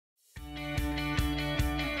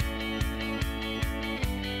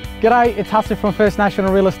G'day, it's Hussey from First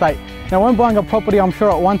National Real Estate. Now when buying a property, I'm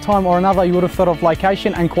sure at one time or another you would have thought of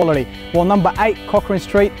location and quality. Well, number 8 Cochrane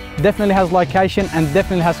Street definitely has location and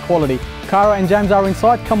definitely has quality. Cara and James are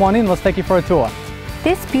inside. Come on in, let's take you for a tour.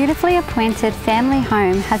 This beautifully appointed family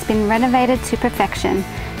home has been renovated to perfection.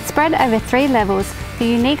 Spread over 3 levels, the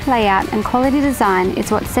unique layout and quality design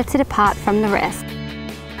is what sets it apart from the rest.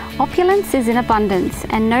 Opulence is in abundance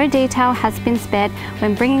and no detail has been spared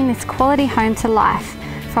when bringing this quality home to life.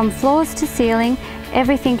 From floors to ceiling,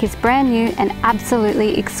 everything is brand new and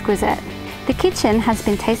absolutely exquisite. The kitchen has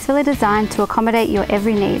been tastefully designed to accommodate your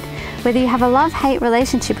every need. Whether you have a love-hate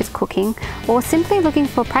relationship with cooking or simply looking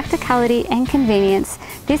for practicality and convenience,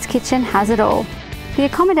 this kitchen has it all. The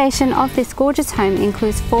accommodation of this gorgeous home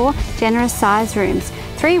includes 4 generous sized rooms,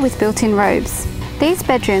 3 with built-in robes. These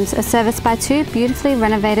bedrooms are serviced by 2 beautifully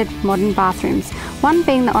renovated modern bathrooms, one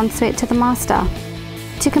being the ensuite to the master.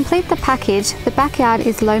 To complete the package, the backyard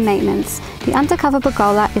is low maintenance. The undercover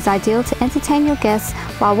pergola is ideal to entertain your guests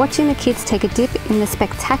while watching the kids take a dip in the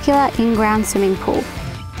spectacular in-ground swimming pool.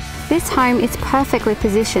 This home is perfectly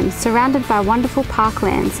positioned, surrounded by wonderful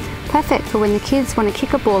parklands, perfect for when the kids want to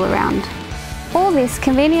kick a ball around. All this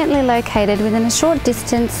conveniently located within a short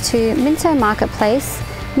distance to Minto Marketplace,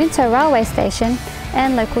 Minto Railway Station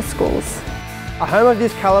and local schools. A home of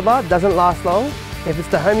this calibre doesn't last long. If it's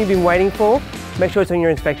the home you've been waiting for, make sure it's on your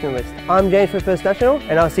inspection list. I'm James from First National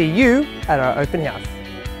and I'll see you at our open house.